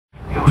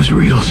was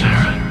real,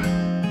 Sara.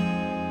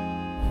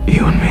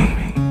 You and me.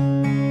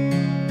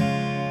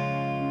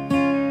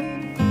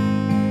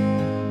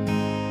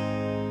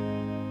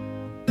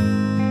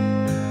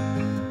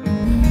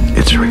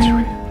 It's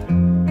real.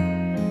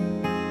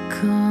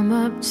 Come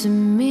up to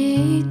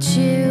meet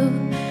you,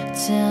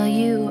 tell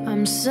you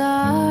I'm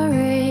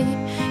sorry.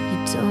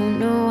 You don't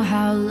know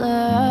how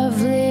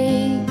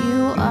lovely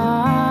you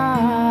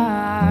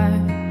are.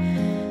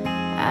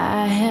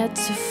 I had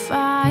to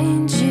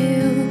find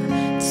you,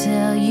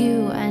 tell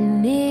you I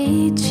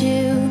need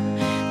you,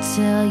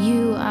 tell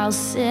you I'll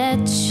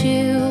set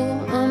you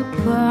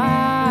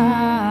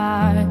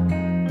apart.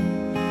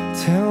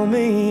 Tell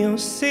me your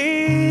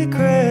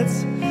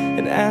secrets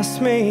and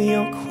ask me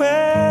your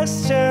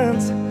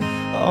questions.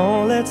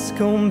 Oh, let's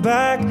go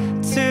back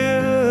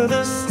to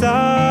the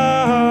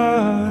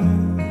start.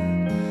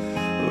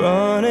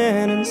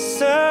 Running in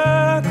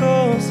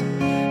circles,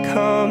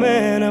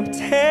 coming up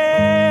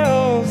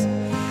tails,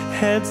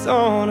 heads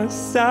on our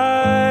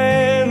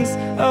sides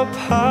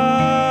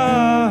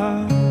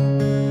apart.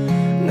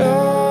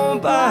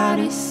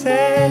 Nobody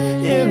said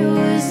it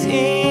was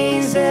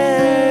easy.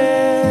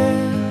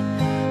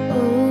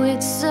 Oh,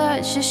 it's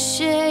such a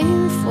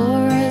shame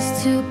for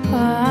us to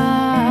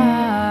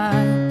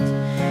part.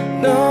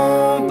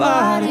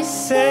 Nobody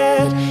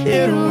said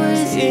it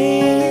was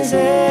easy.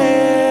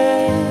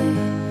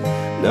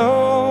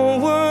 No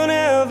one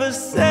ever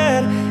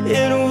said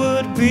it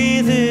would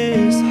be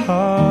this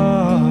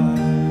hard.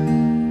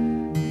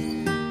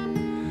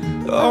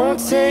 Oh,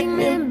 take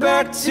me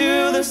back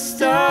to the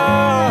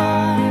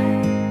start.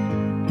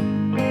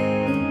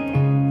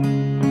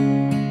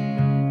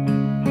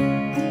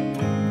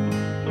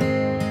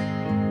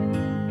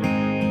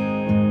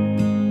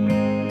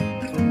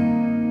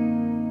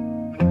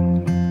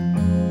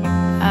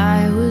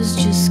 I was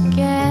just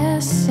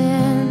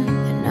guessing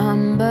the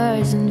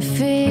numbers and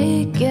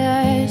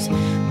figures,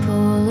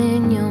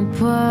 pulling your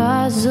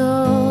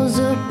puzzles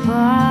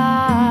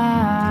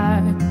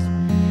apart.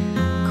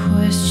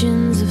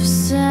 Questions of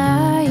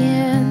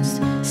science,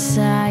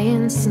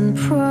 science and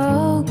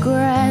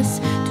progress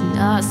do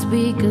not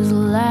speak as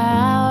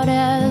loud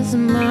as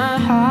my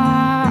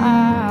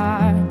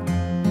heart.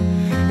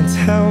 And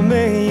tell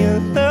me you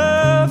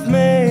love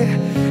me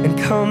and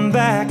come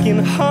back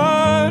and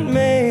haunt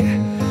me.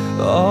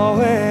 Oh,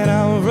 when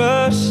I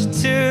rush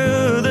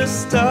to the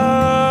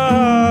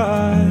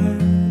start,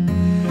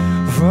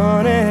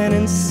 running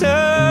in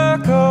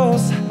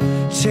circles,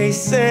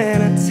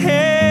 chasing our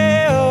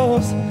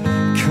tails,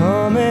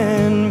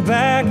 coming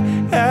back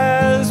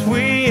as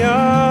we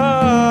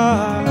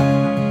are.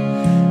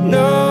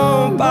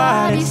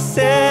 Nobody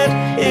said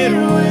it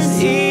was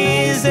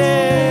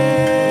easy.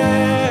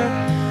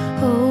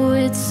 Oh,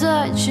 it's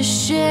such a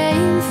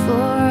shame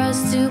for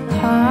us to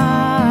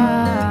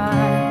part.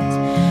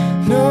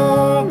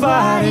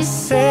 Nobody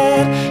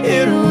said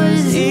it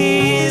was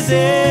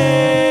easy.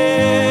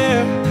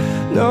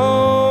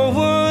 No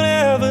one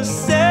ever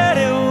said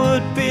it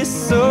would be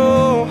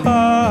so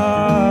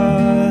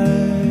hard.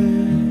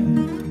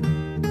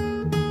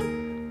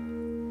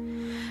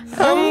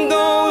 I'm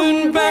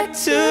going back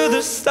to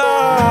the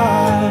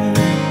start.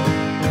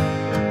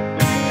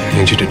 I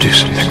need you to do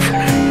something for me.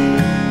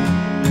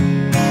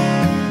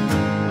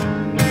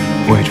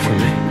 Wait for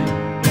me.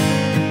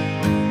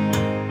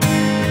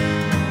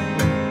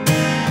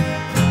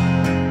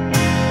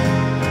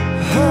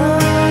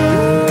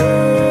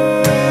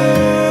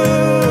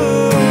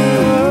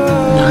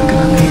 I'm not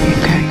gonna leave you,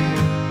 okay?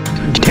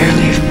 Don't you dare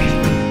leave me.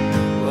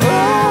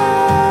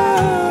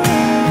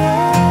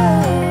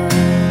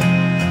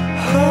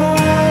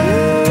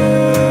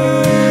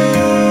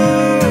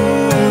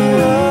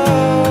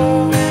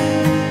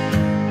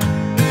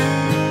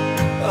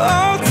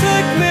 Oh,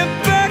 take me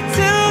back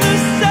to the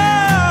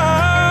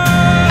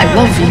start. I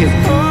love you.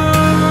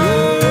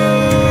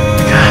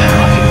 God, I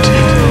love you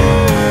too.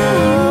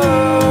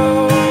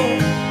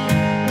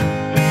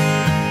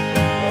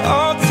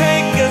 Oh,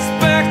 take us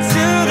back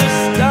to the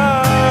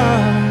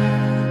start.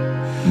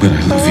 But I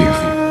love you.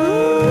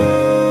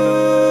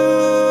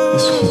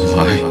 This whole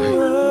life,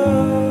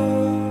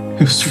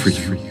 it was for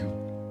you.